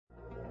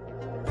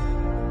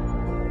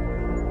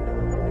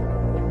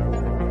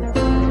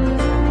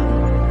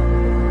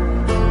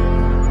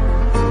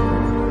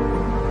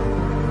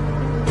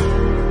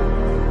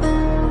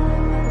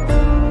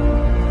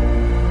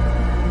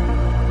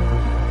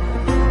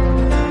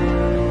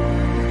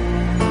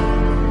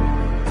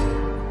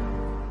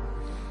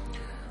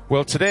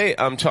Well, today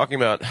I'm talking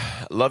about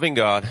loving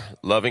God,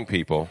 loving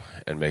people,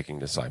 and making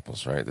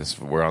disciples. Right?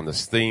 We're on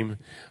this theme.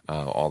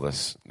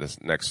 This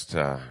next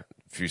we're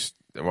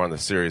on the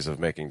series of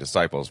making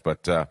disciples.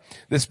 But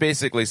this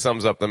basically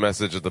sums up the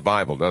message of the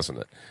Bible, doesn't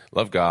it?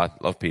 Love God,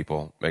 love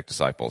people, make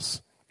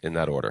disciples in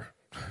that order.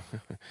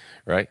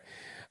 Right?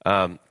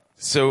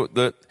 So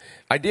the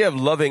idea of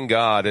loving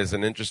God is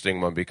an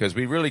interesting one because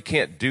we really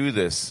can't do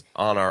this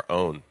on our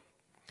own.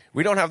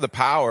 We don't have the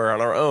power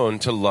on our own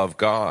to love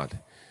God.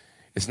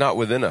 It's not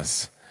within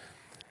us.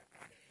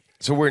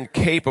 So we're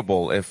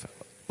incapable if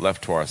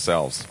left to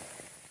ourselves.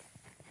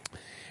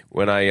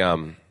 When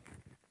I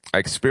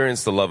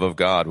experienced the love of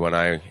God when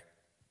I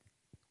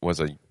was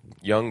a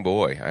young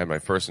boy. I had my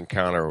first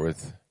encounter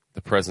with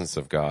the presence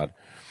of God.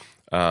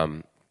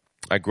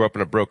 I grew up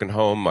in a broken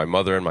home. My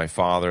mother and my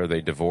father,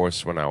 they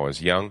divorced when I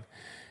was young.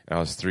 I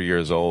was 3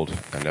 years old.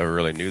 I never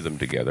really knew them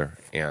together.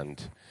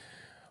 And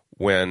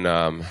when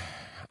I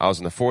was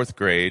in the fourth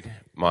grade,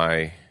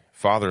 my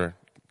father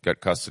got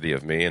custody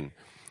of me and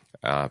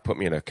put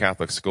me in a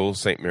Catholic school,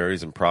 St.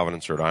 Mary's in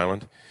Providence, Rhode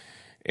Island.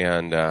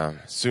 And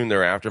soon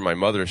thereafter, my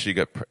mother, she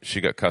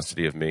got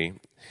custody of me.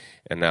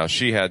 And now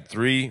she had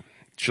 3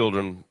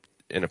 children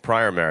in a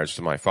prior marriage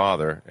to my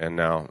father. And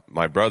now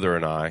my brother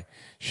and I,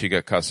 she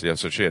got custody of.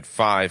 So she had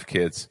 5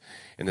 kids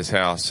in this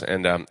house.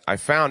 And I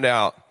found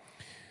out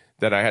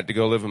that I had to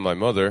go live with my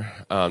mother.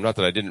 Not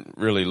that I didn't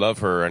really love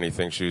her or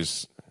anything. She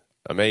was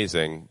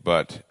amazing.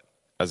 But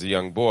as a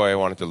young boy, I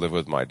wanted to live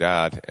with my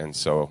dad. And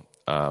so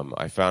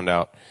I found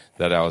out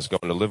that I was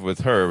going to live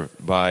with her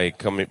by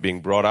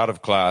being brought out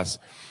of class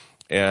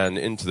and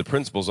into the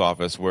principal's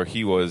office where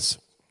he was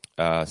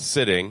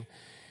sitting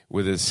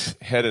with his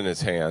head in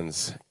his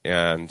hands,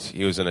 and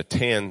he was in a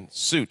tan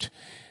suit.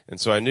 And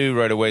so I knew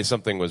right away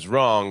something was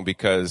wrong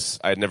because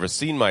I had never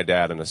seen my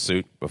dad in a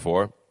suit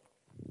before.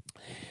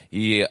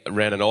 He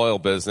ran an oil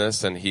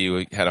business, and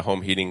he had a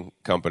home heating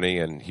company,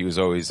 and he was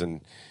always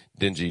in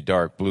dingy,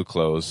 dark blue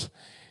clothes.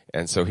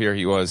 And so here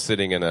he was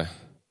sitting in the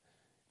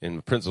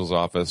principal's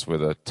office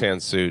with a tan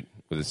suit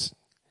with his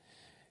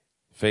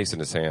face in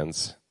his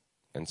hands.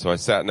 And so I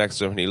sat next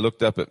to him, and he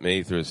looked up at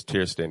me through his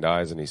tear-stained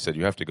eyes, and he said,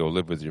 "You have to go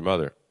live with your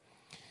mother."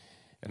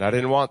 And I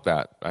didn't want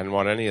that. I didn't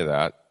want any of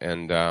that.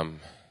 And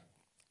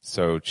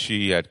so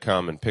she had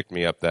come and picked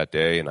me up that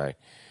day, and I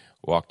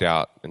walked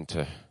out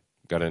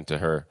got into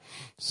her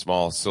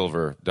small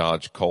silver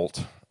Dodge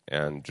Colt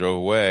and drove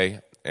away.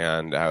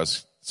 And I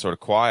was sort of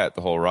quiet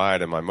the whole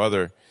ride, and my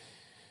mother,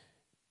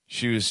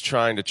 she was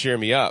trying to cheer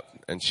me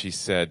up. And she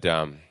said,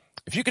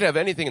 "If you could have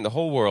anything in the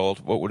whole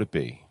world, what would it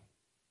be?"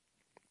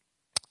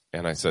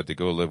 And I said, "To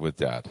go live with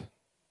Dad."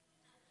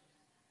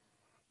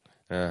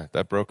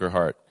 That broke her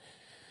heart.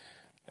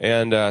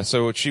 And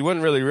so she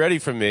wasn't really ready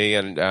for me,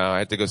 and I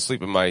had to go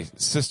sleep in my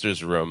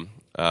sister's room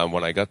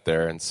when I got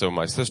there. And so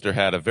my sister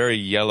had a very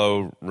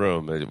yellow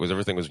room.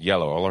 Everything was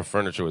yellow. All her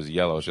furniture was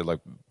yellow. She had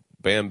like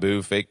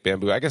bamboo, fake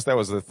bamboo. I guess that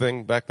was the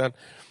thing back then.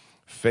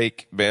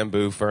 Fake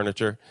bamboo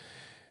furniture.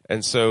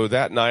 And so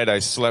that night I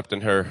slept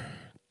in her,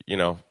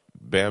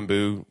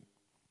 bamboo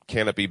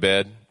canopy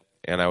bed.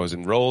 And I was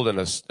enrolled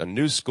in a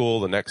new school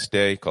the next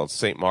day called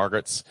St.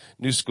 Margaret's.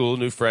 New school,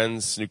 new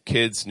friends, new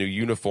kids, new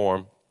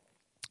uniform.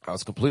 I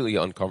was completely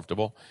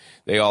uncomfortable.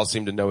 They all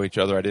seemed to know each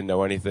other. I didn't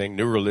know anything.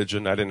 New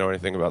religion. I didn't know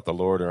anything about the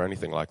Lord or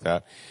anything like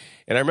that.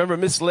 And I remember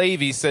Miss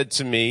Levy said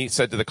to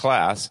the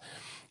class,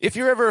 "If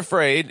you're ever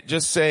afraid,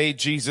 just say,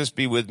 'Jesus,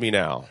 be with me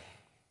now.'"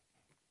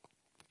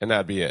 And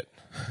that'd be it.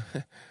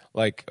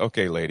 Like,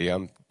 okay, lady,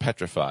 I'm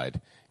petrified,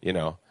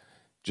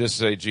 Just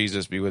say,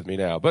 "Jesus, be with me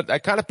now." But I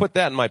kind of put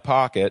that in my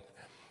pocket,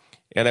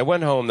 and I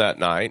went home that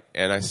night,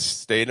 and I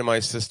stayed in my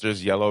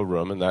sister's yellow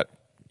room in that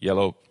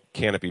yellow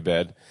canopy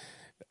bed.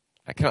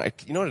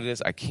 You know what it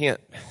is? I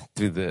can't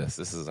do this.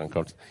 This is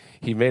uncomfortable.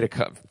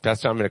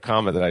 Pastor John made a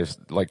comment that I was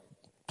like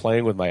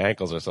playing with my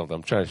ankles or something.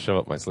 I'm trying to show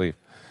up my sleeve.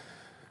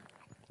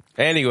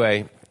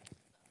 Anyway,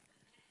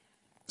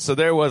 so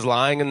there was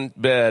lying in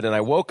bed, and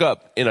I woke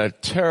up in a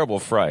terrible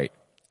fright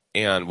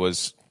and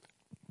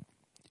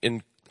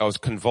I was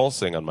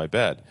convulsing on my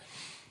bed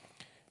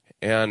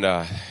and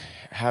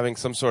having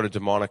some sort of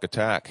demonic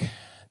attack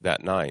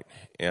that night.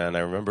 And I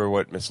remember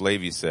what Miss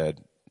Levy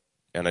said,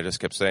 and I just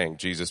kept saying,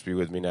 "Jesus, be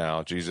with me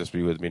now. Jesus,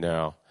 be with me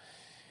now."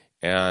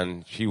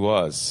 And she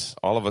was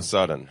all of a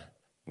sudden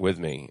with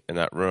me in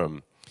that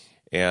room,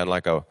 and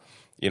like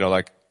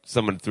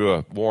someone threw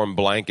a warm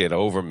blanket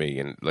over me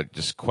and like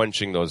just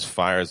quenching those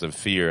fires of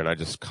fear, and I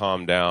just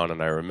calmed down.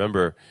 And I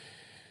remember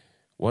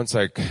once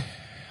I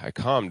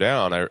calmed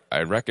down,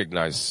 I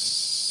recognized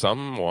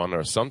someone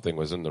or something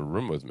was in the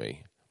room with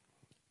me.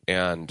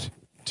 And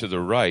to the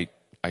right,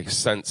 I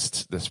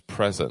sensed this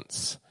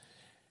presence.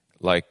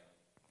 Like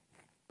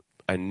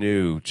I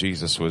knew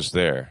Jesus was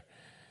there.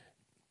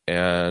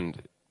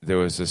 And there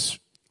was this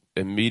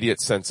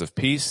immediate sense of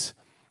peace,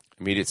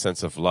 immediate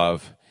sense of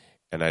love,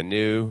 and I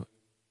knew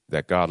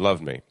that God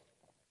loved me.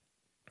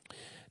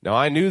 Now,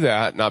 I knew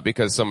that not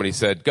because somebody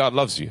said, "God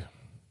loves you."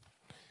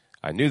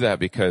 I knew that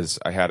because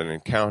I had an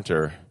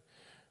encounter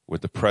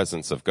with the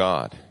presence of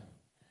God.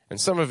 And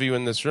some of you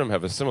in this room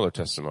have a similar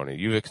testimony.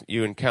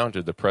 You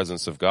encountered the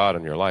presence of God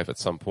in your life at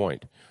some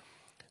point.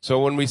 So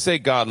when we say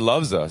God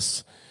loves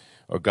us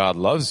or God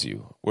loves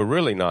you, we're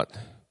really not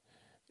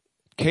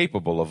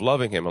capable of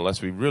loving him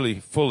unless we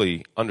really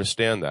fully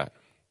understand that.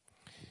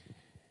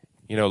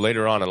 You know,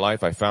 later on in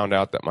life, I found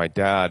out that my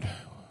dad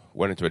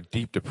went into a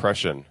deep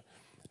depression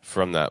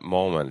from that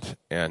moment.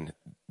 And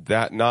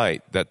that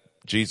night that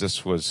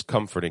Jesus was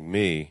comforting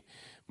me,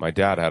 my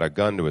dad had a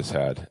gun to his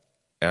head,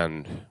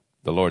 and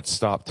the Lord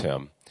stopped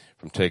him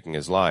from taking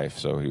his life.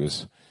 So he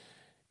was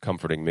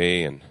comforting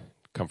me and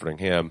comforting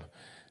him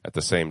at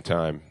the same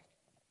time.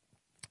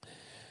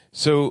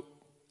 So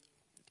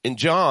in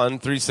John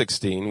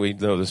 3:16, we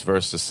know this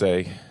verse to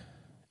say,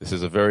 this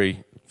is a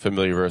very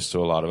familiar verse to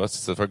a lot of us. It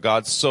says, "For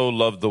God so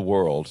loved the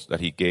world that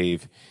he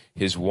gave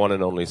his one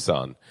and only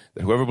Son,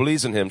 that whoever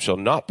believes in him shall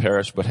not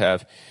perish but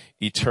have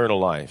eternal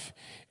life."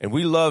 And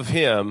we love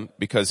him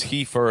because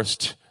he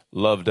first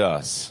loved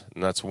us.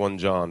 And that's 1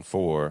 John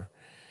 4.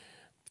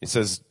 It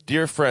says,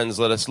 "Dear friends,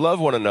 let us love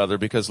one another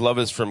because love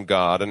is from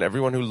God, and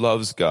everyone who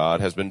loves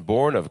God has been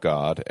born of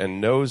God and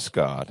knows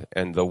God.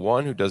 And the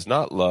one who does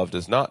not love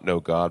does not know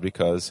God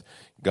because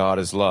God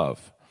is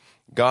love.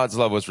 God's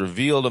love was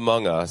revealed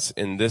among us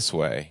in this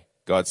way.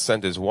 God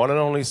sent his one and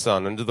only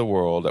Son into the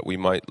world that we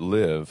might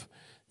live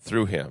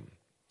through him.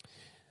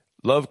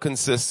 Love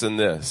consists in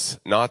this,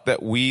 not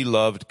that we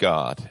loved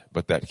God,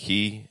 but that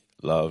he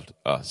loved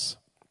us."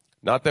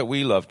 Not that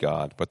we loved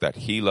God, but that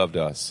he loved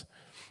us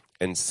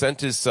and sent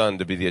his Son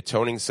to be the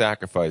atoning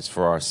sacrifice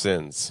for our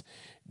sins.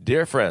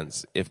 Dear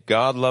friends, if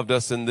God loved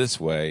us in this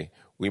way,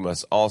 we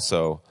must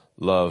also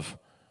love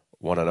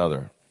one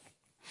another.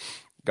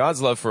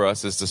 God's love for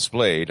us is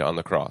displayed on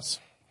the cross.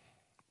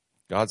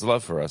 God's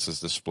love for us is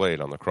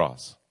displayed on the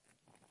cross.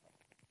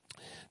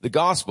 The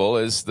gospel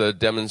is the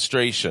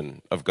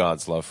demonstration of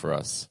God's love for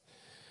us.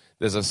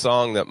 There's a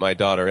song that my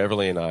daughter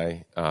Everly and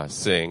I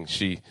sing.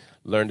 She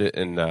learned it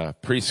in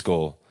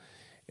preschool,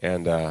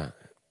 and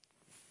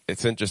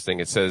it's interesting.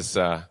 It says,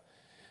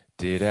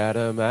 "Did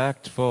Adam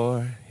act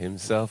for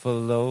himself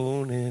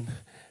alone in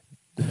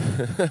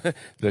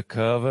the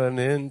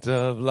covenant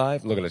of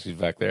life?" Look at her, she's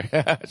back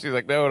there. She's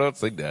like, "No, don't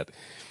sing that."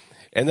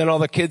 And then all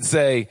the kids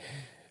say,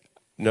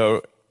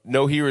 no,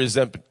 he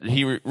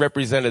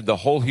represented the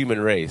whole human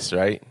race,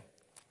 right?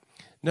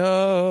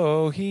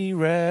 No, he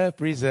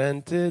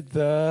represented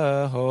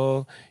the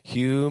whole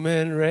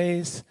human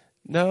race.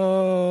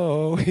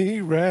 No,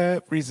 he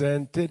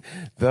represented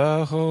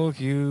the whole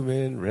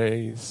human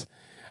race.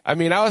 I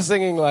mean, I was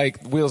singing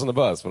like Wheels on the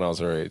Bus when I was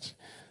her age.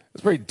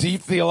 It's a pretty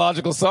deep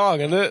theological song,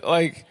 isn't it?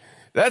 Like,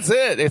 that's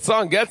it. The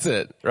song gets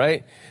it,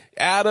 right?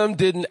 Adam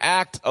didn't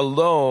act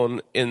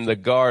alone in the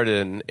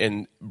garden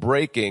in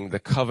breaking the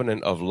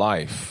covenant of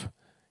life.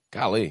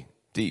 Golly,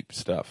 deep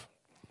stuff.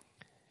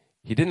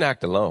 He didn't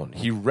act alone.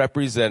 He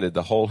represented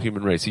the whole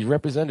human race. He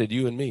represented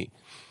you and me.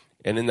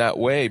 And in that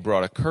way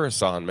brought a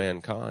curse on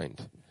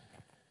mankind.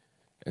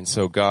 And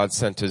so God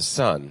sent his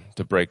Son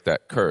to break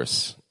that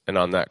curse. And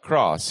on that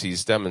cross,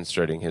 he's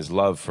demonstrating his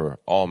love for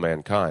all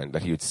mankind,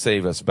 that he would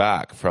save us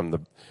back from the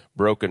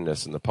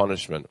brokenness and the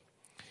punishment.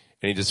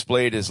 And he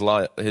displayed his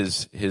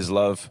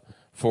love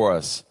for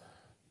us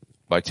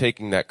by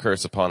taking that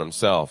curse upon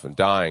himself and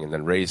dying and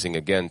then raising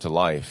again to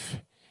life,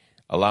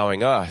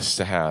 allowing us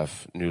to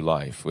have new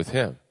life with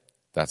him.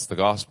 That's the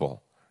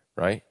gospel,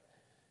 right?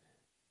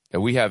 That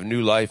we have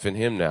new life in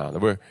him now,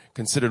 that we're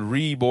considered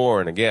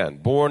reborn again,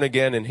 born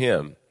again in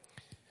him.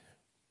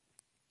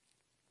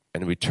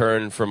 And we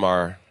turn from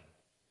our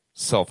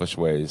selfish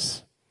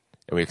ways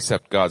and we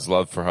accept God's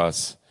love for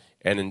us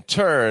and in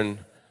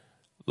turn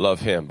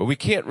love him. But we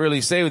can't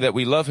really say that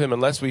we love him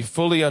unless we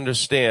fully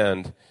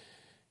understand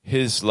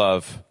his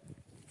love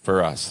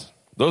for us.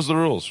 Those are the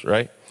rules,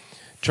 right?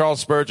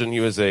 Charles Spurgeon, he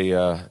was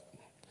a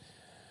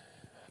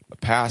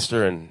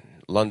pastor in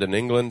London,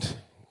 England,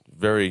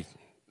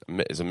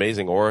 is an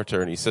amazing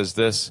orator, and he says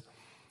this: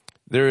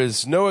 "There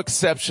is no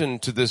exception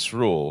to this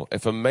rule.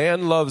 If a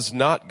man loves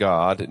not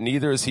God,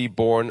 neither is he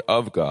born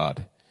of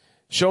God.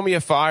 Show me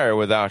a fire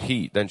without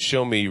heat, then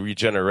show me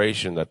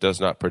regeneration that does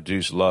not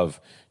produce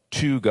love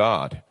to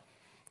God.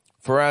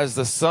 For as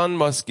the sun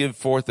must give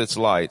forth its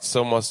light,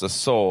 so must a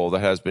soul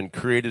that has been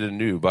created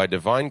anew by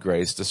divine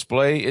grace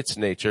display its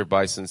nature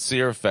by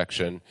sincere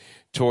affection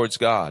towards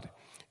God.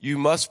 You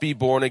must be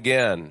born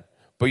again,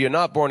 but you're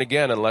not born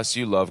again unless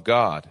you love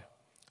God.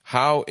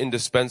 How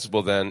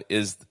indispensable then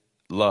is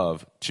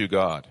love to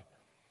God?"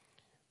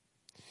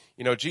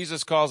 You know,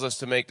 Jesus calls us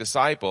to make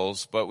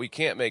disciples, but we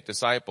can't make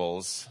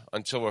disciples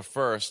until we're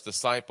first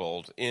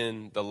discipled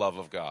in the love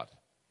of God,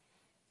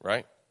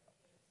 right?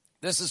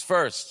 This is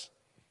first.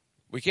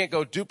 We can't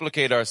go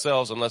duplicate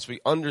ourselves unless we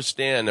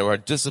understand and are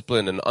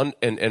disciplined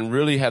and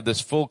really have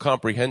this full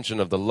comprehension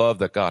of the love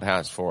that God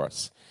has for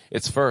us.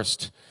 It's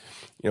first.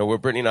 You know,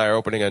 Brittany and I are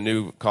opening a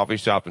new coffee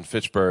shop in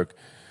Fitchburg.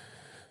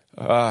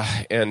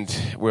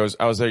 And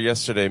I was there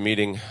yesterday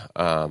meeting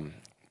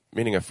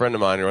a friend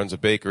of mine who runs a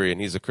bakery,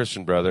 and he's a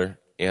Christian brother.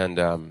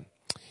 And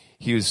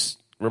he was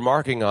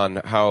remarking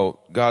on how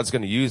God's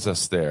going to use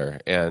us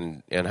there,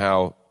 and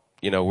how,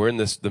 we're in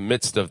the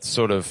midst of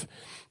sort of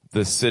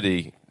the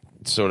city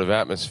sort of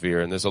atmosphere,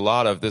 and there's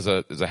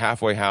a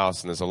halfway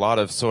house, and there's a lot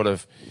of sort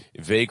of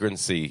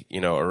vagrancy,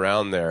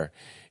 around there.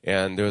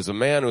 And there was a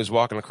man who was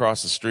walking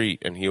across the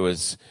street, and he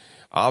was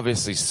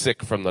obviously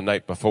sick from the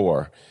night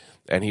before,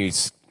 and he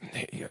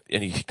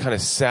kind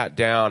of sat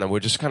down, and we're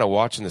just kind of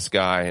watching this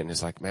guy, and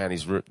it's like, man,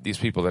 these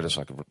people, they're just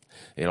like,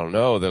 they don't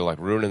know, they're like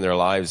ruining their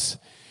lives.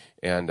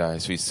 And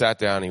so he sat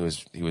down. He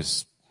was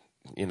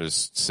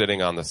just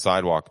sitting on the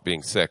sidewalk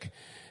being sick,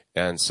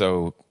 and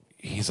so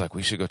he's like,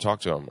 we should go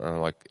talk to him. And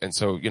I'm like, and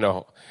so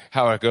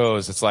how it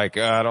goes. It's like,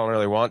 I don't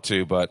really want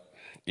to, but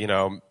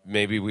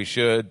maybe we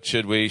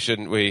should we,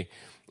 shouldn't we?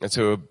 And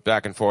so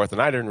back and forth.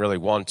 And I didn't really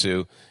want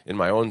to in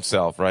my own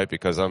self, right?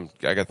 Because I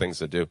got things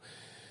to do.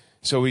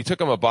 So we took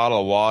him a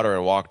bottle of water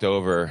and walked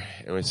over,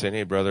 and we said,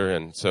 hey, brother.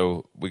 And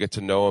so we get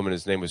to know him, and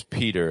his name was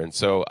Peter. And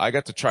so I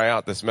got to try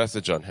out this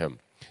message on him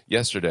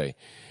yesterday.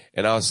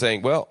 And I was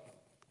saying, well,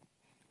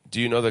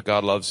 do you know that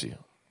God loves you?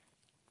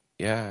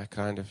 Yeah,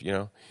 kind of,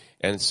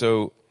 And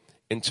so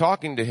in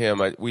talking to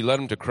him, we led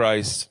him to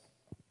Christ.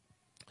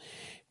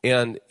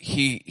 And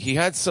he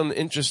had some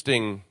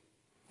interesting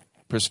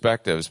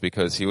perspectives,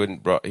 because he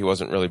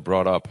wasn't really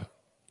brought up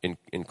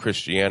in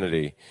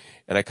Christianity.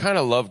 And I kind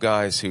of love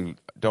guys who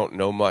don't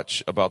know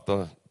much about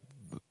the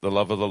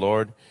love of the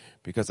Lord,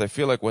 because I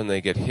feel like when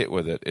they get hit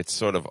with it, it's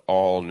sort of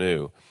all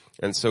new.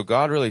 And so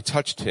God really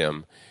touched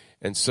him.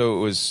 And so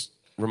it was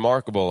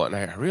remarkable. And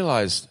I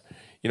realized,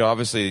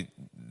 obviously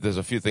there's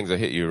a few things that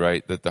hit you,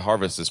 right? That the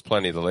harvest is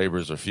plenty, the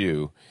laborers are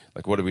few.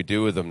 Like, what do we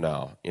do with them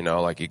now?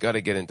 Like, you got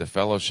to get into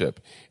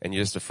fellowship, and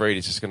you're just afraid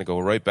he's just going to go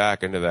right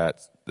back into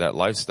that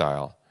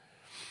lifestyle.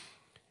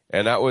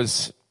 And that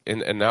was,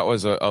 that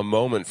was a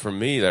moment for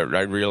me that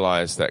I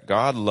realized that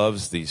God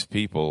loves these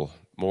people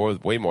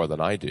way more than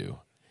I do.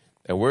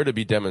 And we're to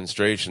be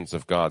demonstrations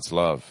of God's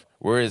love.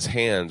 We're his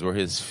hands, we're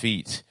his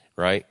feet,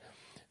 right?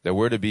 That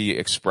we're to be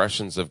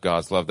expressions of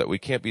God's love, that we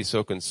can't be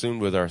so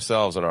consumed with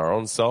ourselves and our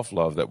own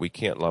self-love that we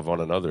can't love one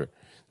another,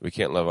 we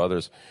can't love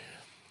others.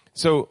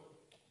 So,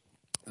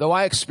 though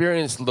I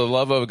experienced the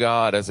love of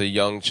God as a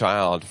young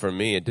child, for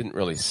me, it didn't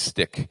really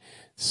stick.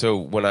 So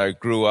when I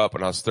grew up,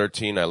 when I was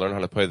 13, I learned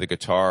how to play the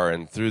guitar,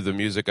 and through the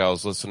music I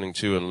was listening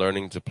to and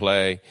learning to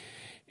play,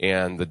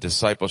 and the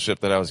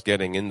discipleship that I was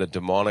getting in the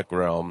demonic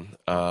realm,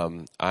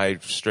 I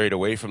strayed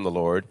away from the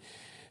Lord.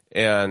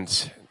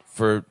 And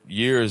for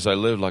years, I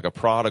lived like a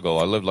prodigal.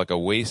 I lived like a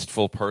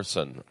wasteful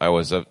person. I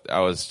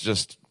was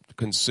just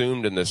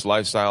consumed in this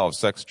lifestyle of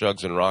sex,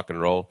 drugs, and rock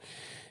and roll.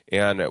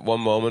 And at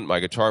one moment, my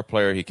guitar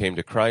player, he came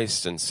to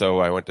Christ, and so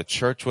I went to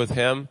church with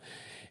him.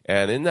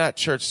 And in that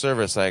church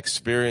service, I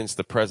experienced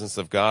the presence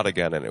of God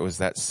again. And it was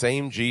that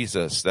same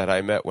Jesus that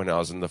I met when I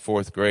was in the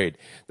 4th grade.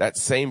 That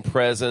same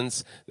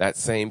presence, that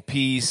same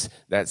peace,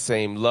 that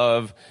same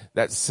love,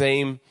 that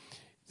same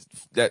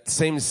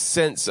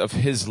sense of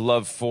his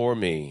love for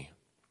me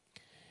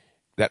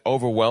that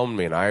overwhelmed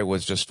me. And I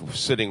was just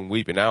sitting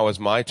weeping. Now it was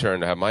my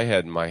turn to have my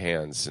head in my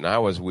hands. And I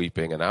was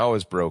weeping, and I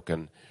was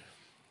broken.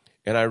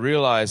 And I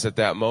realized at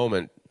that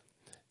moment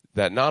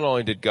that not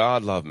only did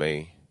God love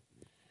me,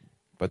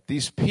 but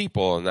these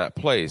people in that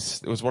place,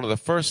 it was one of the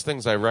first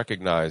things I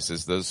recognized,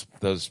 is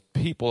those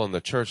people in the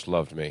church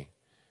loved me.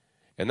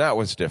 And that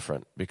was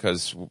different,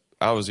 because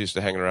I was used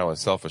to hanging around with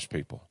selfish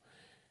people.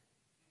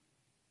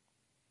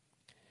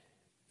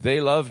 They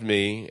loved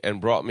me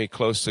and brought me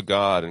close to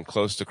God and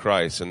close to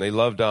Christ. And they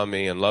loved on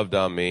me,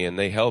 and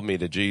they held me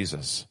to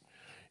Jesus.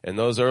 In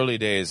those early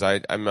days,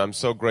 I'm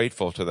so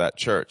grateful to that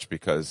church,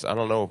 because I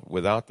don't know,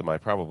 without them, I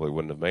probably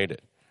wouldn't have made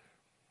it.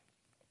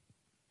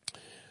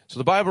 So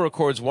the Bible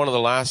records one of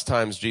the last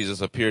times Jesus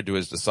appeared to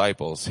his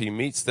disciples. He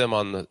meets them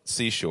on the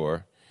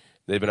seashore.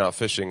 They've been out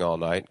fishing all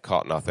night,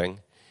 caught nothing.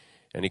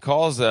 And he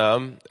calls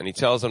them, and he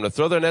tells them to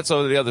throw their nets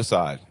over to the other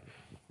side.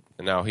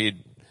 And now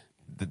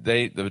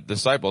the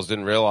disciples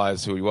didn't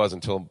realize who he was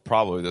until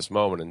probably this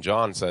moment. And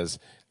John says,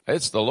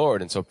 it's the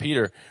Lord. And so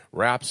Peter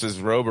wraps his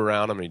robe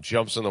around him, and he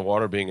jumps in the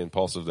water, being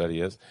impulsive that he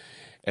is.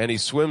 And he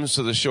swims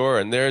to the shore,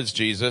 and there's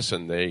Jesus,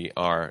 and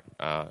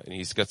and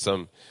he's got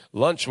some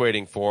lunch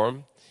waiting for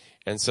him.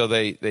 And so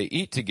they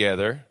eat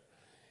together.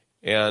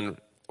 And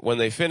when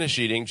they finish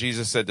eating,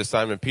 Jesus said to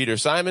Simon Peter,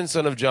 Simon,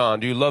 son of John,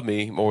 do you love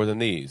me more than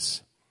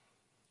these?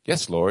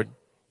 Yes, Lord.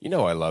 You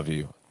know I love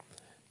you.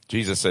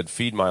 Jesus said,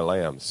 feed my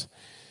lambs.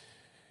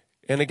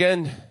 And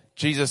again,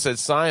 Jesus said,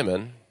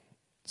 Simon,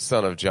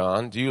 son of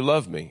John, do you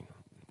love me?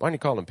 Why don't you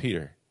call him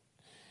Peter?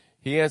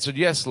 He answered,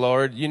 yes,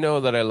 Lord, you know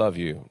that I love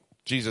you.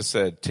 Jesus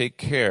said, take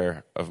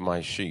care of my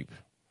sheep.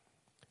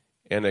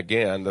 And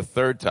again, the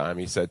third time,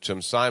 he said to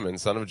him, Simon,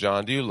 son of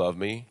John, do you love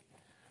me?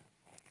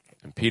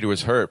 And Peter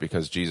was hurt,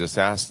 because Jesus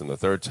asked him the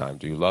third time,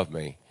 do you love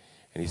me?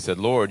 And he said,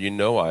 Lord, you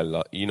know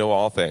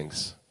all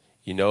things.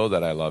 You know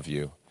that I love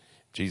you.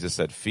 Jesus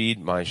said,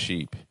 feed my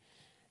sheep.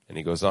 And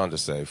he goes on to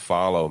say,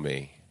 follow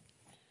me.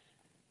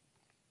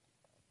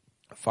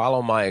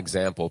 Follow my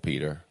example,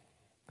 Peter.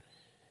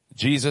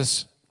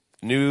 Jesus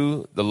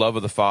knew the love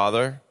of the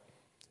Father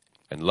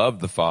and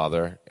loved the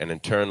Father and in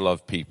turn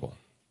loved people.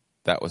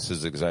 That was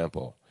his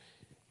example.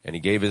 And he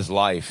gave his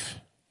life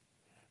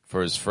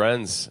for his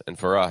friends and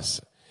for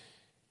us.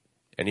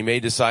 And he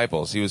made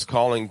disciples. He was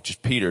calling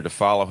Peter to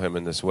follow him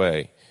in this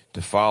way,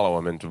 to follow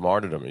him into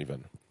martyrdom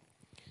even.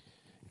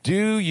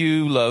 Do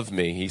you love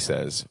me, he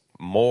says,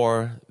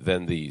 more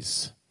than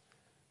these?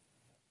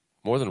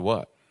 More than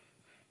what?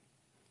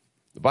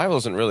 The Bible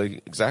isn't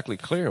really exactly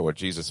clear what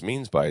Jesus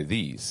means by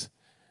these.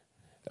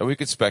 And we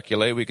could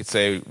speculate. We could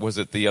say, was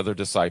it the other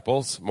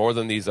disciples more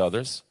than these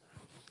others?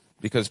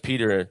 Because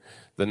Peter,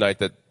 the night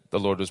that the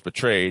Lord was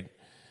betrayed,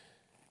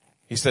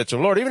 he said to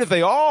him, Lord, even if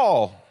they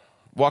all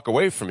walk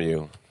away from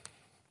you,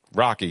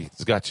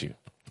 Rocky's got you.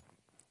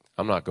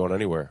 I'm not going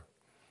anywhere.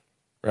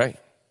 Right?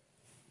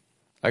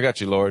 I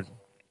got you, Lord.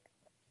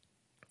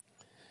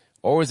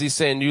 Or was he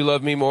saying, you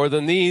love me more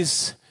than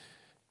these?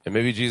 And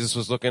maybe Jesus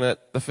was looking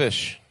at the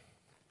fish.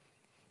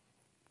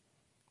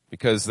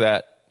 Because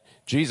that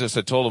Jesus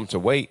had told him to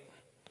wait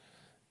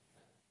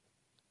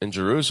in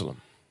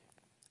Jerusalem.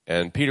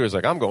 And Peter was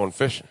like, I'm going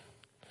fishing.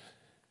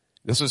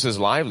 This was his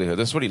livelihood.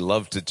 This is what he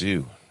loved to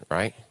do,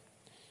 right?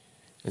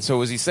 And so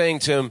was he saying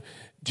to him,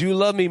 do you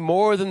love me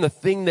more than the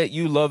thing that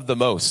you love the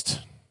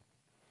most?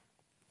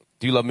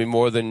 Do you love me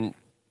more than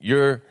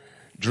your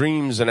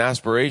dreams and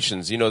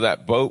aspirations? You know,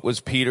 that boat was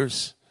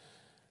Peter's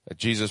that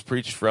Jesus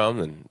preached from,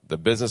 and the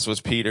business was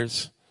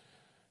Peter's.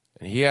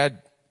 And he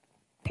had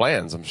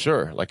plans, I'm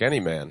sure, like any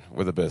man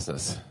with a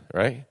business,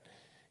 right?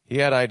 He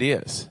had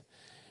ideas.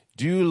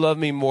 Do you love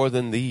me more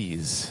than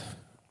these?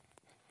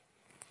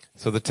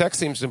 So the text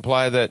seems to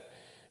imply that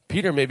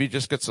Peter maybe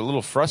just gets a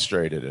little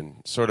frustrated and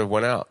sort of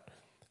went out.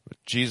 But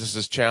Jesus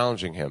is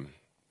challenging him.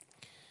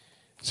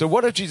 So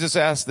what if Jesus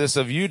asked this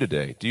of you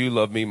today? Do you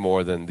love me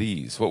more than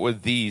these? What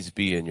would these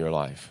be in your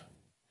life?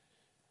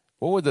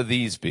 What would the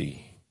these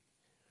be?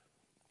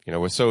 You know,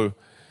 we're so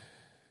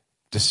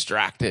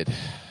distracted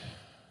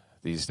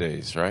these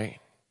days, right?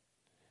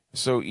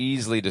 So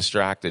easily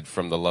distracted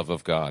from the love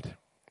of God.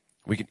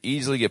 We can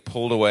easily get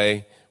pulled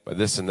away by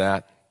this and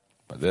that,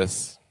 by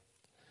this.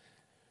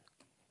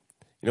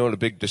 You know what a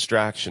big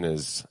distraction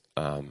is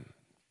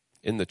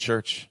in the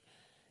church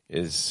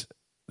is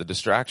the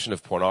distraction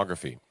of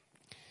pornography.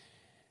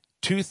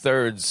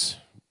 2/3,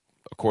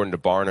 according to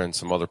Barna and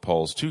some other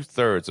polls,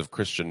 2/3 of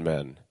Christian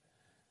men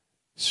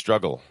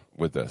struggle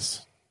with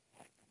this.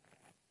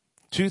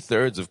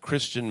 2/3 of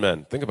Christian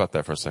men, think about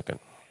that for a second,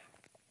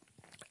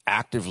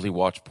 actively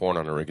watch porn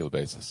on a regular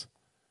basis.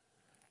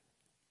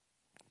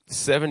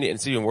 70, and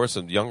it's even worse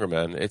than younger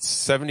men, it's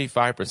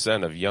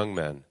 75% of young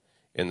men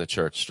in the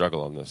church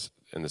struggle in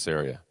this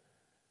area.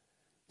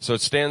 So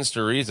it stands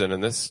to reason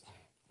in this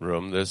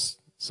room, there's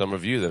some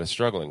of you that are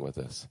struggling with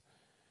this.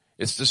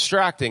 It's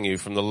distracting you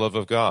from the love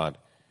of God.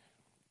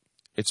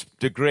 It's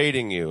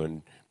degrading you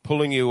and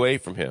pulling you away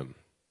from him.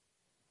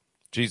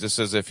 Jesus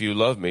says, if you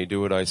love me, do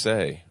what I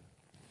say.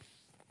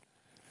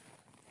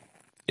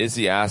 Is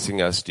he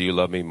asking us, do you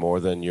love me more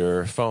than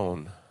your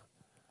phone?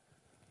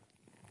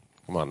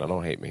 Come on, now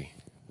don't hate me.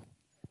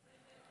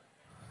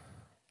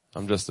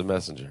 I'm just a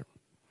messenger.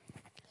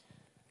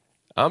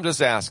 I'm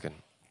just asking.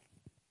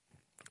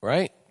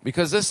 Right?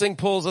 Because this thing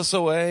pulls us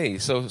away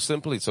so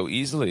simply, so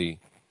easily.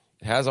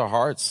 It has our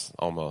hearts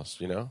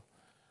almost, you know?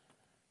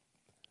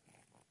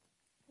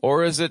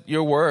 Or is it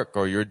your work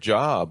or your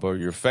job or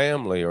your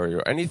family or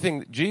your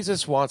anything?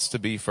 Jesus wants to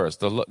be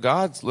first.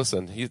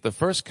 The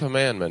first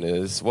commandment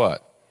is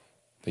what?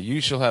 That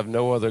you shall have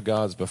no other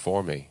gods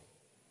before me.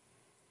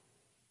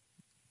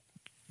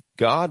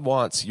 God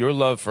wants your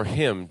love for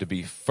him to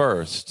be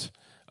first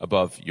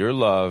above your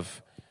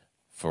love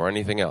for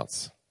anything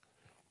else.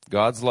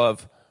 God's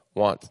love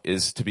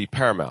is to be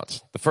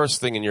paramount. The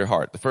first thing in your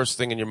heart, the first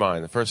thing in your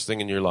mind, the first thing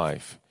in your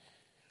life.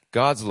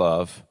 God's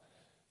love,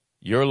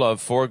 your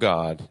love for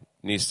God,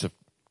 needs to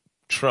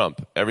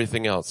trump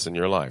everything else in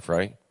your life,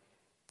 right?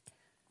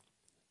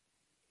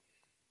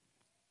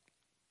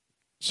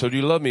 So do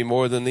you love me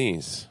more than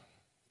these?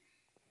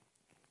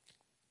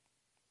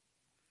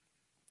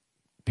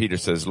 Peter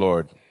says,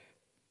 Lord,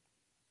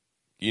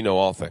 you know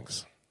all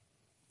things.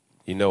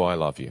 You know I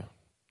love you.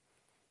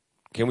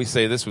 Can we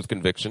say this with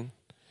conviction?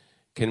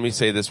 Can we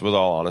say this with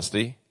all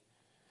honesty?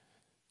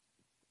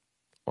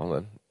 Well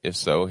then, if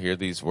so, hear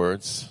these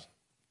words.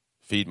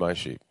 Feed my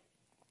sheep.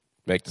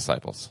 Make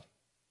disciples.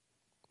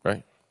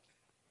 Right?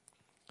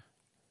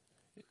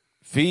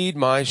 Feed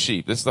my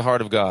sheep. This is the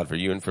heart of God for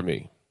you and for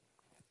me.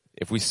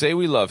 If we say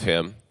we love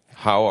him,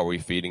 how are we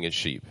feeding his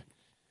sheep?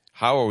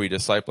 How are we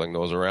discipling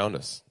those around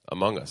us,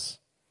 among us?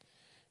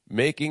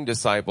 Making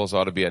disciples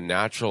ought to be a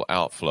natural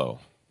outflow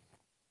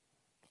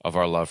of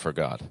our love for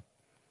God.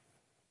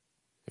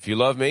 If you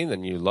love me,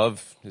 then you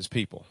love his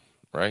people,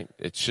 right?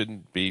 It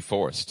shouldn't be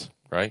forced,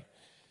 right?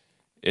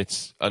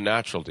 It's a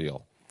natural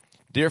deal.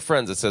 Dear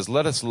friends, it says,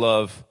 let us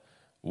love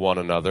one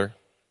another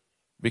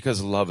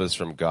because love is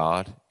from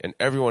God, and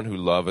everyone who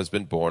loves has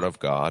been born of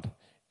God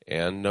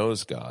and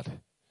knows God.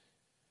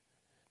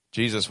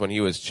 Jesus, when he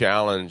was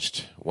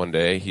challenged one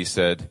day, he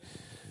said,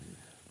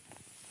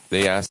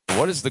 they asked,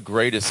 what is the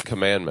greatest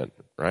commandment,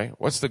 right?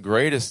 What's the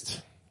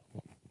greatest?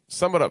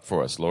 Sum it up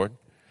for us, Lord.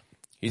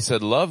 He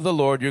said, love the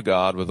Lord your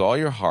God with all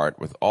your heart,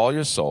 with all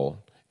your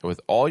soul, and with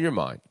all your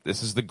mind.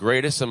 This is the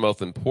greatest and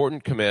most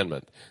important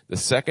commandment. The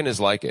second is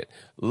like it.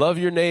 Love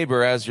your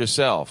neighbor as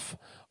yourself.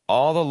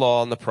 All the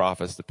law and the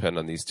prophets depend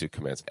on these two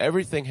commands.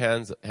 Everything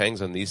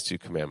hangs on these two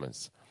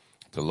commandments.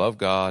 To love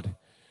God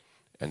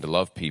and to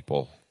love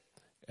people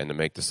and to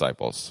make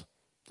disciples.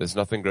 There's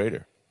nothing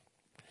greater.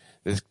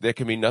 There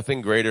can be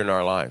nothing greater in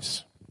our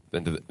lives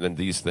than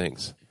these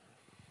things.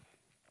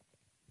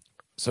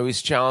 So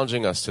he's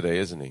challenging us today,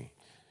 isn't he?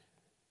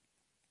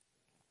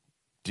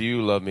 Do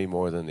you love me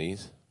more than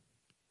these?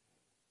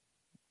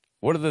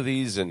 What are the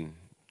these in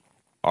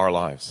our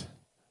lives?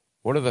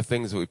 What are the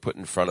things that we put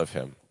in front of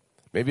him?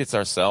 Maybe it's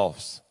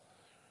ourselves.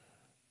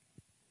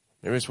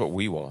 Maybe it's what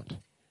we want.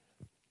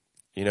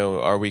 You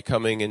know, are we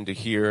coming into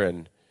here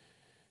and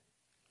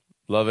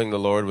loving the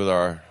Lord with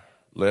our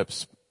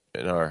lips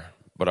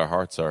but our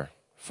hearts are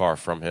far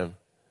from him?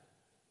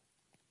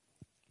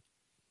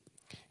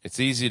 It's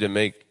easy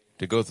to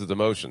go through the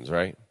motions,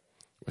 right?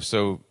 We're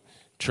so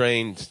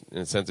trained, in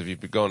a sense, if you've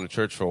been going to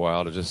church for a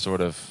while, to just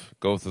sort of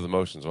go through the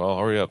motions. Well,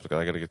 hurry up,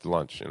 I got to get to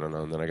lunch, and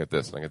then I get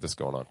this, and I get this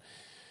going on.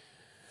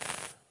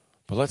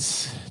 But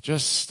let's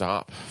just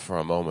stop for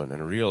a moment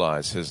and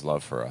realize his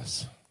love for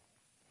us.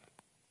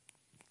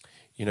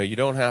 You know, you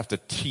don't have to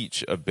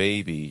teach a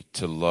baby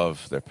to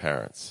love their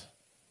parents.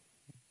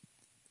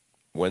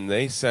 When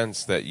they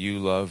sense that you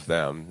love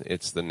them,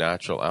 it's the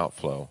natural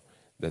outflow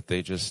that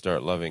they just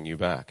start loving you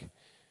back.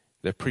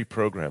 They're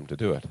pre-programmed to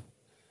do it.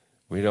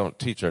 We don't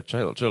teach our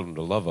children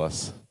to love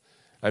us.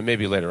 And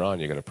maybe later on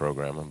you're going to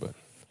program them, but...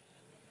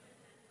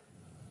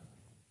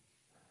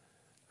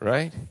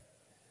 Right?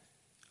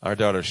 Our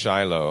daughter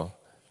Shiloh,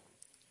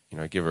 you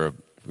know,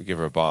 we give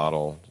her a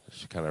bottle.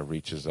 She kind of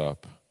reaches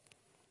up,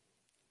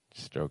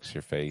 strokes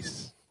your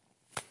face,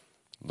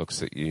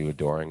 looks at you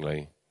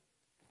adoringly,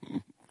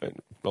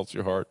 and melts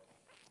your heart.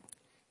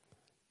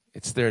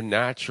 It's their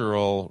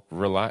natural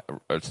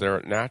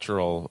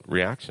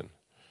reaction,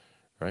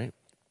 right?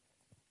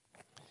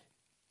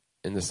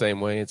 In the same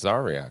way, it's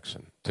our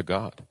reaction to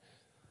God.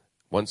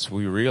 Once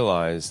we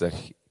realize that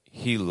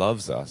he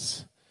loves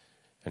us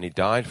and he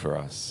died for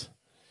us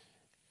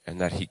and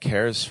that he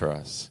cares for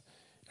us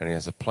and he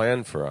has a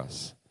plan for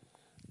us,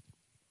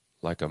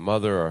 like a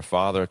mother or a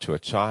father to a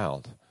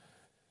child,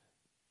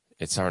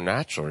 it's our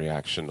natural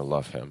reaction to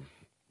love him.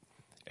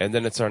 And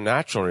then it's our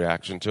natural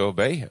reaction to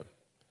obey him.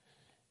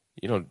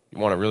 You don't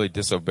want to really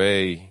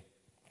disobey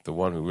the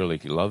one who really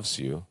loves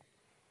you.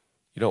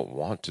 You don't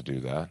want to do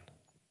that.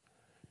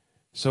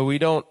 So we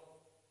don't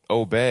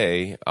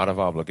obey out of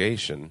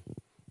obligation,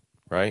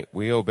 right?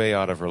 We obey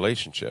out of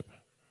relationship.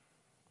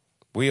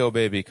 We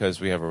obey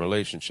because we have a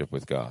relationship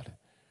with God.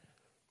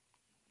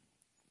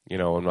 You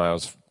know, when I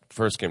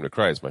first came to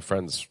Christ, my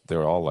friends, they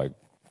were all like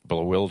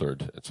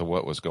bewildered as to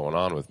what was going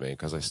on with me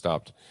because I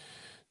stopped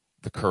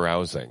the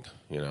carousing,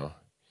 you know.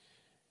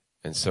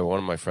 And so one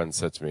of my friends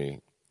said to me,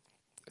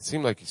 it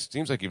seems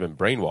like you've been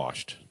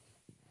brainwashed.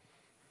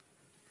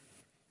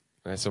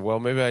 And I said, well,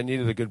 maybe I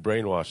needed a good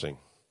brainwashing.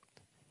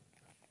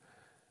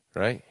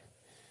 Right?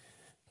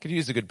 Could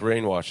use a good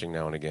brainwashing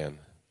now and again.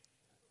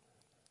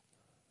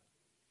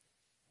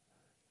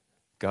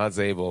 God's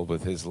able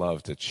with his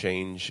love to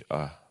change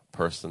a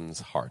person's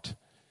heart.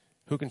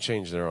 Who can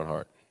change their own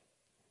heart?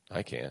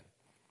 I can't.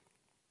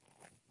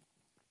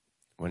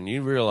 When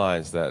you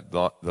realize that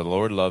the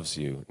Lord loves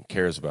you and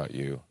cares about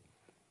you,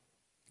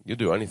 you'll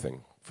do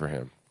anything for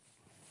him.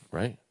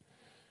 Right?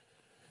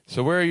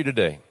 So where are you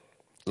today?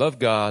 Love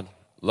God,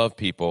 love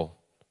people,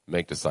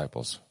 make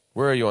disciples.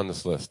 Where are you on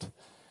this list?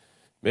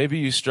 Maybe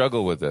you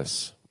struggle with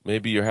this.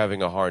 Maybe you're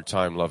having a hard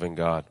time loving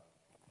God.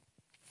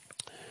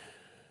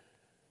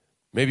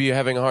 Maybe you're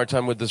having a hard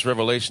time with this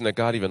revelation that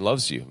God even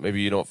loves you.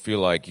 Maybe you don't feel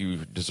like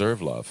you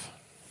deserve love.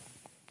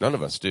 None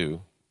of us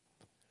do.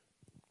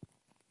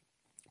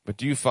 But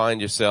do you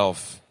find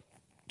yourself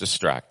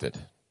distracted?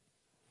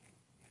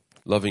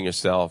 Loving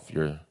yourself,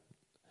 your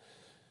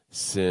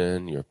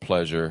sin, your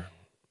pleasure,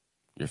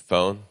 your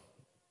phone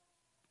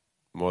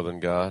more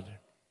than God?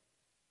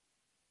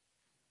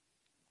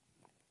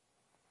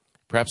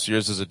 Perhaps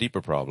yours is a deeper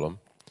problem.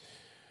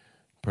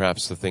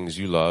 Perhaps the things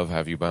you love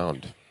have you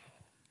bound.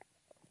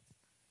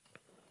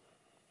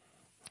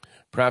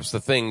 Perhaps the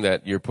thing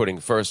that you're putting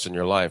first in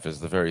your life is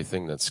the very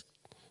thing that's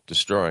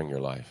destroying your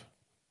life.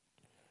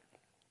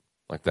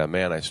 Like that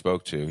man I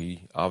spoke to,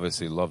 he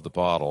obviously loved the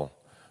bottle,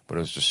 but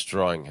it was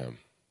destroying him.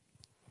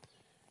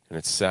 And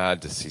it's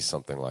sad to see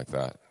something like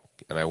that.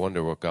 And I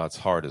wonder what God's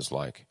heart is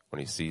like when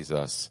he sees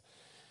us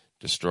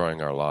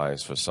destroying our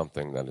lives for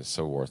something that is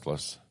so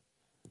worthless.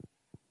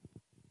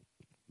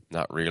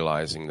 Not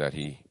realizing that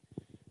he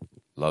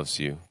loves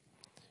you.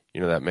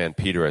 You know that man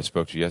Peter I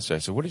spoke to yesterday, I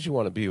said, what did you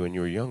want to be when you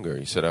were younger?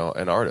 He said, oh,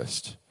 an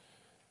artist.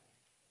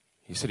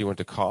 He said he went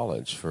to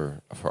college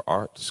for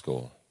art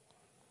school.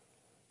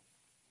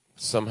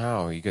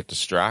 Somehow he got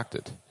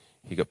distracted.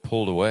 He got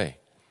pulled away.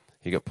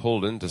 He got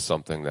pulled into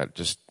something that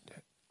just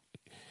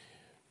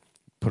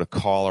put a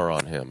collar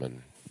on him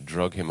and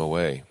drug him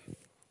away.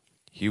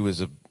 He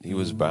was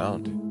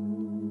bound.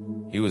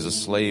 He was a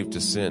slave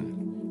to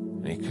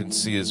sin, and he couldn't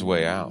see his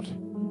way out.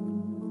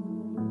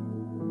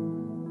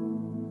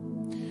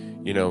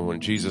 You know, when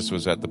Jesus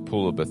was at the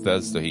pool of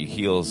Bethesda, he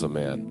heals a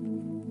man.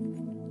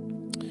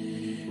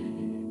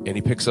 And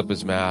he picks up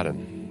his mat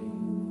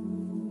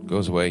and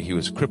goes away. He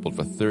was crippled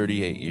for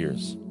 38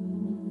 years.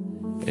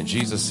 And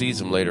Jesus sees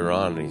him later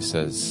on and he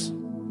says,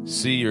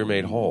 "See, you're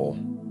made whole.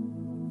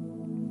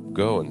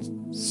 Go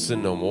and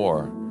sin no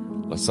more,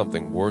 lest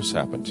something worse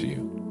happen to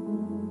you."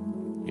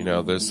 You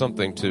know, there's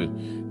something to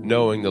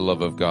knowing the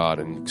love of God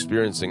and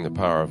experiencing the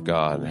power of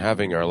God and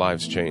having our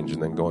lives change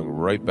and then going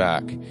right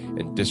back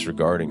and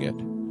disregarding it.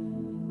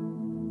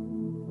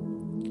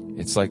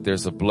 It's like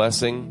there's a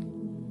blessing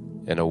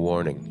and a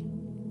warning,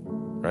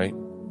 right?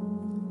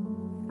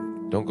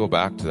 Don't go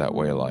back to that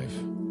way of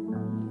life.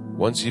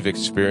 Once you've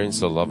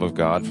experienced the love of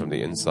God from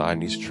the inside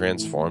and He's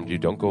transformed you,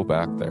 don't go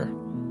back there.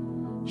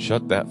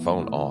 Shut that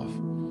phone off.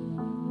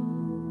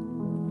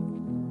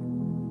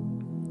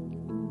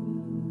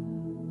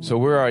 So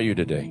where are you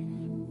today?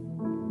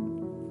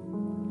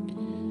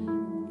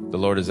 The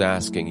Lord is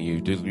asking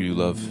you, do you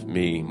love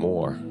me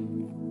more?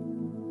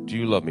 Do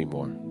you love me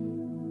more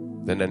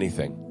than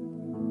anything?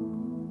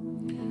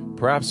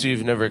 Perhaps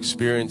you've never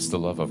experienced the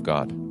love of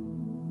God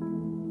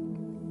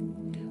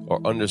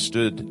or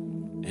understood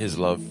His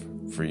love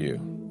for you.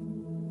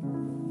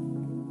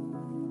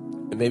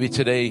 And maybe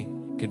today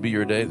could be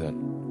your day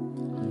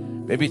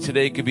then. Maybe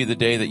today could be the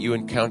day that you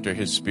encounter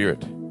His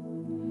Spirit.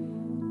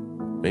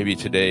 Maybe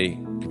today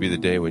could be the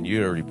day when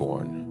you are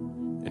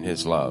reborn in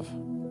His love.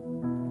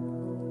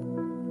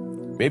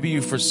 Maybe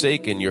you've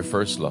forsaken your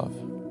first love.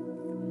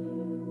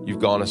 You've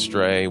gone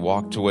astray,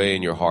 walked away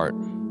in your heart.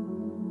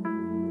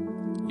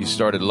 You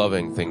started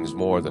loving things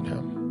more than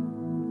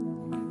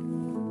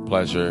Him.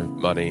 Pleasure,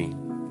 money,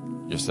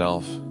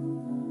 yourself,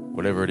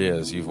 whatever it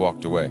is, you've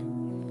walked away.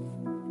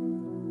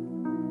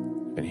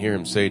 And hear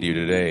Him say to you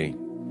today,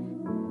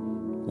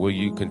 will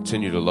you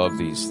continue to love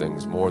these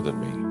things more than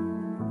me?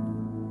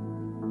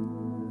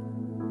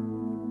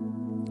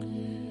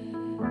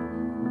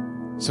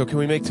 So can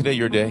we make today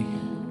your day?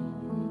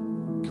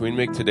 Can we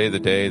make today the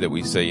day that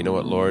we say, you know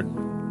what, Lord,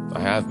 I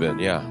have been,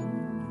 yeah.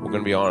 We're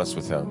going to be honest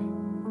with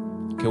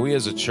Him. Can we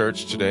as a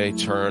church today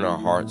turn our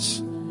hearts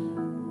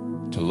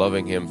to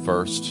loving Him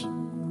first,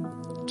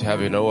 to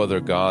having no other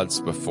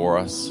gods before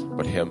us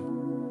but Him?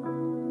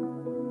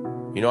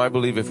 You know, I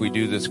believe if we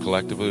do this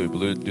collectively,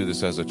 we do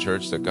this as a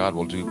church, that God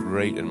will do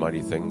great and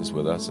mighty things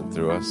with us and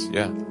through us.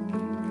 Yeah.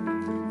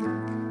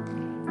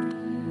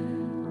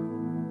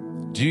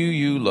 Do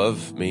you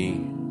love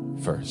me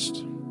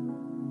first?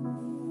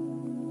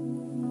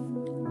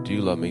 Do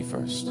you love me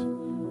first?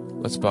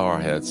 Let's bow our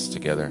heads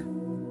together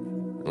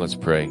and let's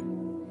pray.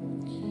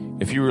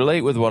 If you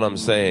relate with what I'm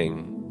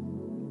saying,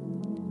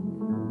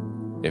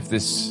 if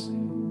this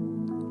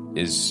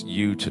is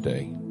you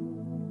today,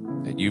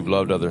 that you've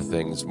loved other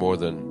things more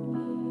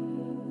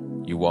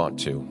than you want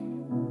to,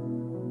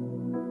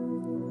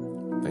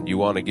 and you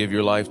want to give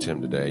your life to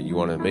Him today, you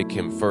want to make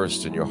Him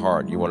first in your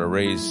heart, you want to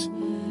raise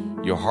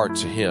your heart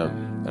to Him,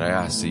 and I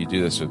ask that you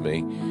do this with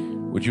me.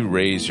 Would you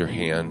raise your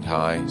hand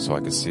high so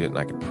I can see it and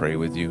I can pray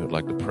with you? I'd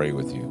like to pray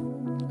with you.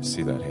 I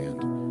see that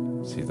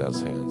hand. See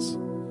those hands.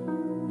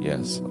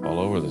 Yes, all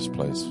over this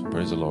place.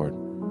 Praise the Lord.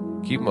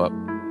 Keep them up.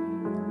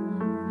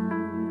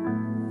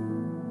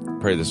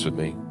 Pray this with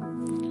me.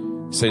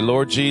 Say,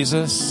 Lord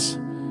Jesus,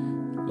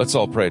 let's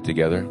all pray it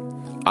together.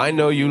 I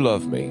know you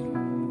love me.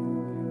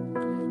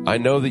 I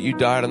know that you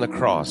died on the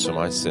cross for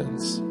my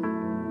sins.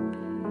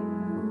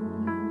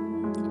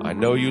 I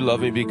know you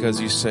love me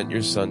because you sent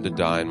your Son to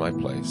die in my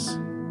place,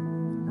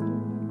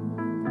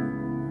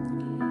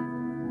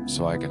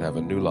 so I can have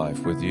a new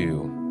life with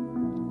you.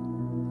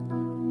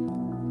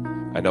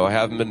 I know I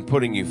haven't been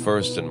putting you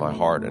first in my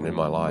heart and in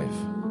my life.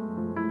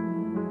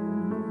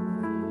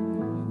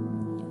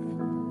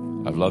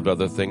 I've loved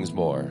other things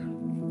more.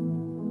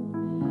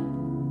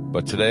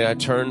 But today I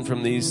turn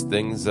from these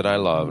things that I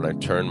love and I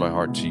turn my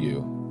heart to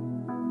you.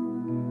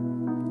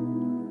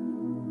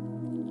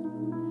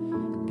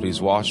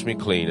 Please wash me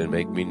clean and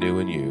make me new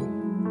in you.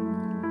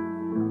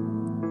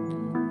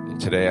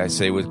 And today I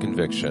say with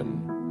conviction,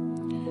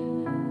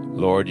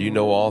 Lord, you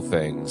know all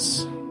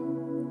things.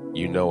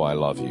 You know I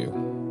love you.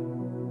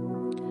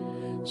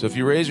 So if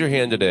you raise your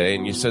hand today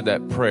and you said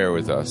that prayer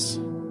with us,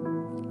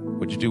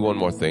 would you do one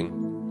more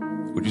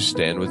thing? Would you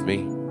stand with me?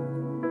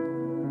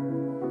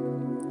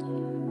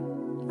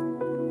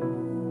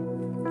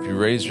 If you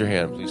raised your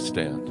hand, please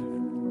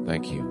stand.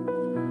 Thank you.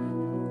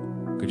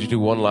 Could you do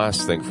one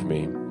last thing for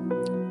me?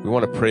 We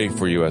want to pray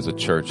for you as a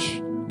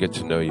church, get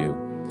to know you.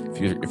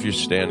 If you're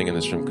standing in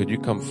this room, could you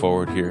come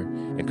forward here?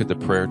 And could the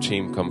prayer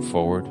team come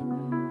forward?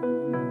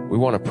 We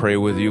want to pray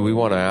with you. We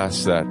want to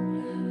ask that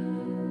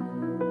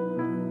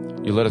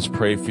you let us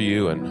pray for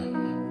you and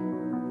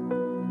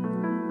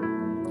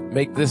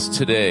make this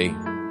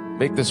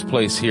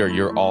place here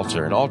your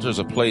altar. An altar is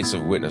a place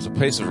of witness, a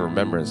place of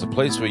remembrance, a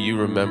place where you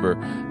remember,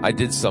 I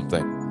did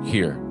something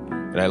here,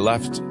 and I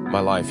left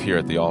my life here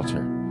at the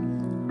altar.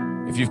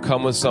 If you've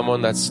come with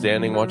someone that's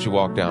standing, why don't you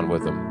walk down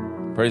with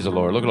them? Praise the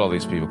Lord. Look at all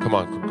these people. Come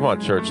on,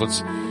 church.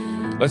 Let's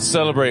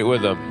celebrate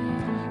with them.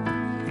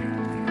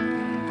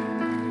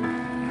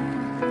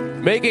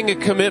 Making a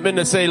commitment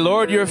to say,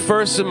 Lord, you're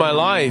first in my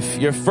life.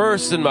 You're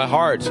first in my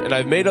heart. And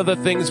I've made other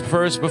things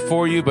first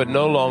before you, but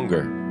no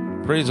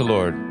longer. Praise the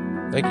Lord.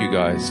 Thank you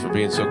guys for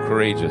being so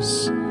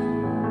courageous.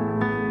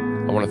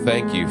 I want to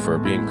thank you for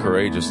being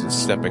courageous and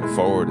stepping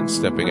forward and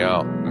stepping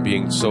out and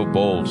being so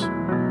bold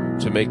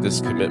to make this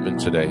commitment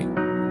today.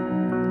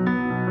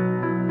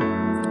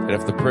 And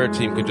if the prayer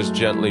team could just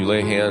gently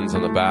lay hands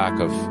on the back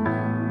of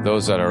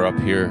those that are up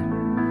here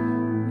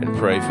and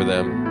pray for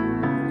them.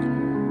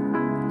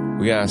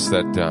 We ask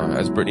that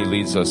as Brittany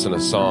leads us in a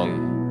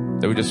song,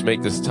 that we just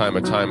make this time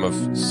a time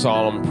of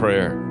solemn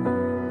prayer.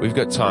 We've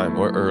got time.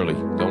 We're early.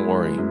 Don't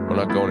worry. We're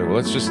not going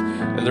anywhere.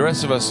 And the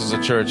rest of us as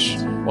a church,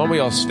 why don't we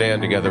all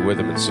stand together with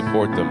them and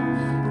support them?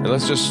 And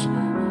let's just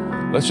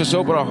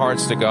open our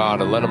hearts to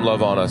God and let Him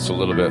love on us a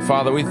little bit.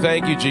 Father, we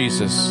thank you,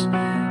 Jesus,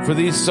 for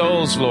these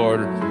souls,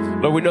 Lord.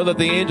 Lord, we know that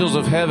the angels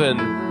of heaven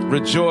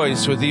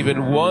rejoice with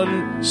even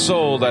one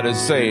soul that is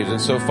saved. And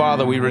so,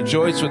 Father, we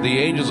rejoice with the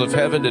angels of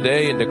heaven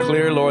today and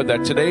declare, Lord,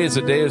 that today is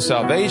a day of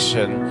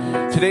salvation.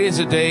 Today is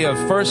a day of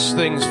first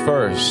things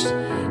first.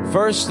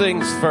 First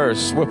things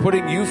first. We're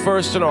putting you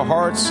first in our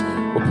hearts.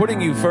 We're putting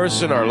you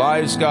first in our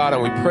lives, God.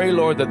 And we pray,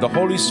 Lord, that the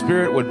Holy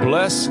Spirit would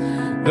bless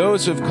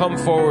those who've come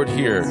forward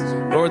here.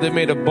 Lord, they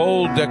made a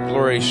bold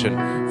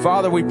declaration.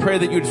 Father, we pray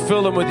that you'd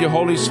fill them with your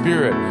Holy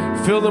Spirit.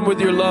 Fill them with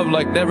your love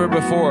like never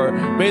before.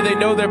 May they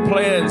know their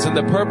plans and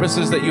the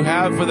purposes that you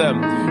have for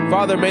them.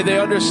 Father, may they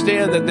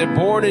understand that they're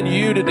born in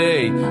you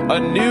today,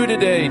 anew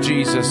today,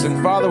 Jesus.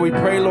 And Father, we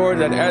pray, Lord,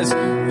 that as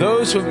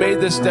those who've made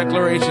this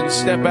declaration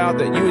step out,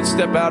 that you would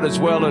step out as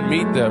well and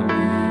meet them.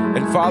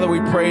 And Father, we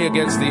pray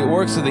against the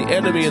works of the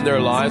enemy in their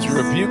lives. We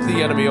rebuke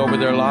the enemy over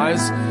their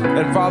lives.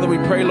 And Father, we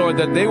pray, Lord,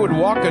 that they would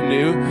walk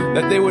anew,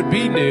 that they would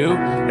be new.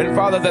 And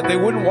Father, that they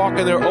wouldn't walk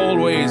in their old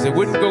ways. They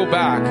wouldn't go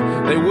back.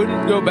 They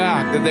wouldn't go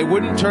back. That they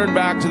wouldn't turn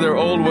back to their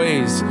old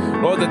ways.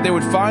 Lord, that they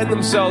would find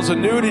themselves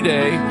anew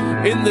today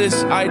in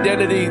this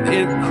identity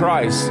in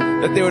Christ.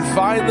 That they would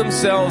find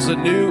themselves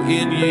anew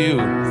in you.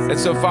 And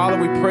so, Father,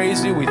 we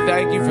praise you. We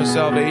thank you for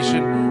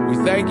salvation. We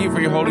thank you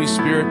for your Holy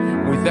Spirit.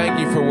 We thank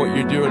you for what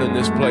you're doing in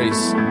this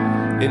place.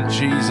 In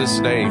Jesus'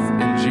 name.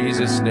 In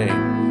Jesus'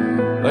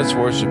 name. Let's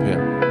worship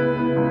Him.